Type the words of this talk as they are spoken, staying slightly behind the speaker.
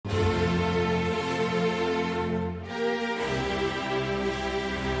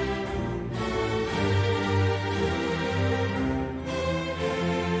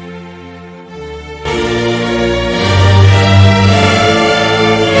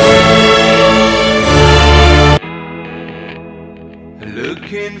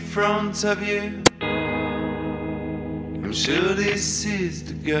front of you. I'm sure this is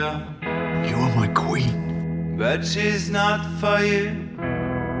the girl. You are my queen. But she's not for you.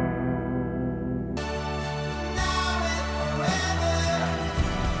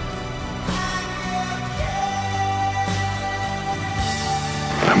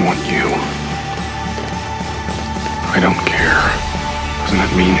 I want you. I don't care. Doesn't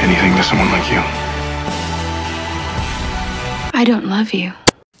that mean anything to someone like you? I don't love you.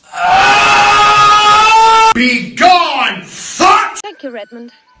 Be gone, fuck! Thank you,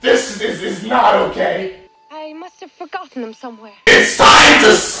 Redmond. This is not okay. I must have forgotten them somewhere. It's time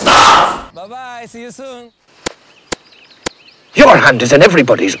to stop! Bye-bye, see you soon. Your hand is in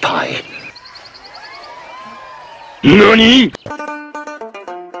everybody's pie. NANI?!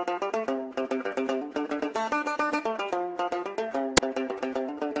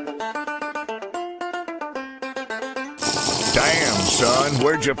 Damn, son,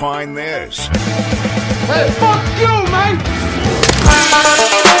 where'd you find this? Hey, fuck you, man!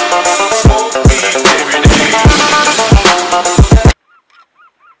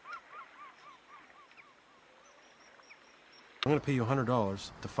 I'm gonna pay you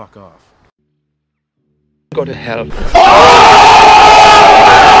 $100 to fuck off. Go to hell.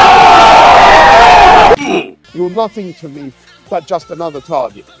 You're nothing to me but just another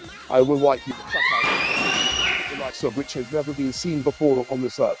target. I will wipe you the fuck out. The likes of which has never been seen before on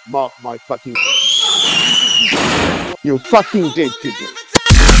this earth. Mark my fucking... You're fucking dead, pigeon.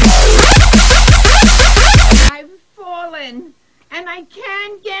 I've fallen, and I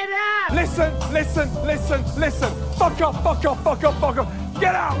can't get up! Listen! Fuck up!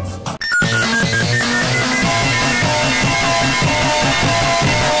 Get out!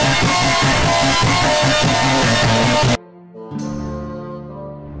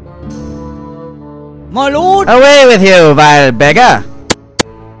 My lord! Away with you, vile beggar!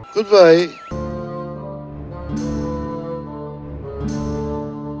 Goodbye.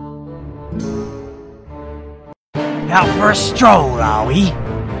 Out for a stroll, are we?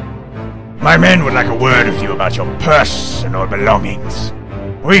 My men would like a word with you about your purse and your belongings.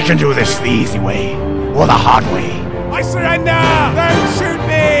 We can do this the easy way, or the hard way. I surrender! Don't shoot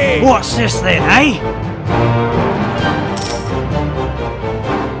me! What's this then, eh?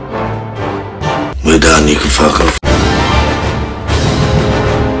 We're done, you can fuck off.